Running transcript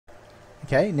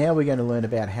Okay, now we're going to learn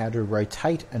about how to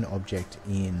rotate an object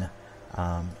in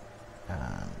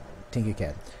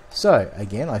Tinkercad. So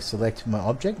again, I select my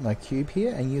object, my cube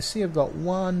here, and you see I've got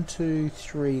 1, 2,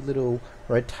 3 little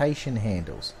rotation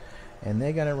handles, and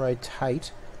they're going to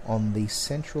rotate on the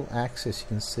central axis. You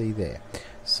can see there.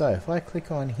 So if I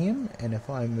click on him and if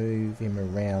I move him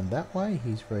around that way,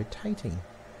 he's rotating,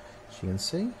 as you can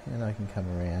see, and I can come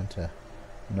around to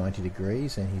 90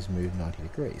 degrees and he's moved 90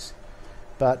 degrees.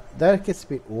 But that gets a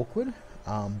bit awkward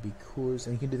because,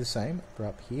 and you can do the same for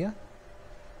up here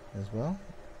as well,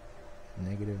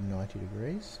 negative 90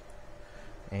 degrees,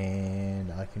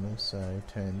 and I can also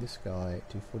turn this guy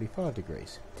to 45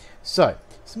 degrees. So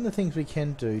some of the things we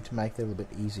can do to make that a little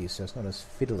bit easier so it's not as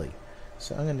fiddly.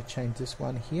 So I'm going to change this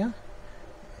one here,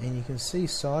 and you can see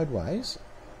sideways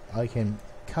I can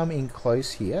come in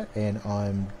close here and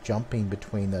I'm jumping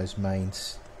between those main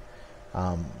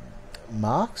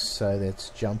marks, so that's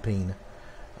jumping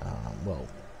well,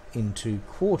 into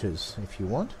quarters if you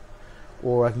want,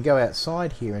 or I can go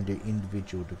outside here and do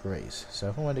individual degrees. So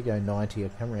if I want to go 90, I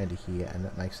come around to here and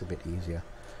that makes it a bit easier.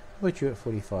 I'll put you at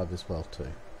 45 as well too.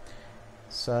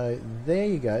 So there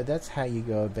you go, that's how you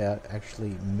go about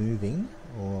actually moving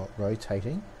or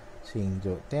rotating. So you can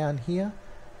do it down here,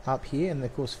 up here, and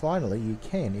of course finally you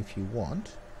can, if you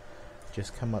want,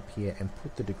 just come up here and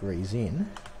put the degrees in.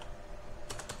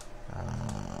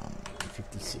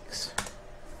 56,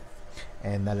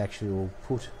 and that actually will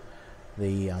put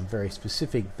the very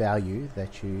specific value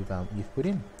that you've put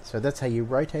in. So that's how you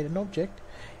rotate an object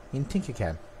in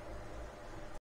Tinkercad.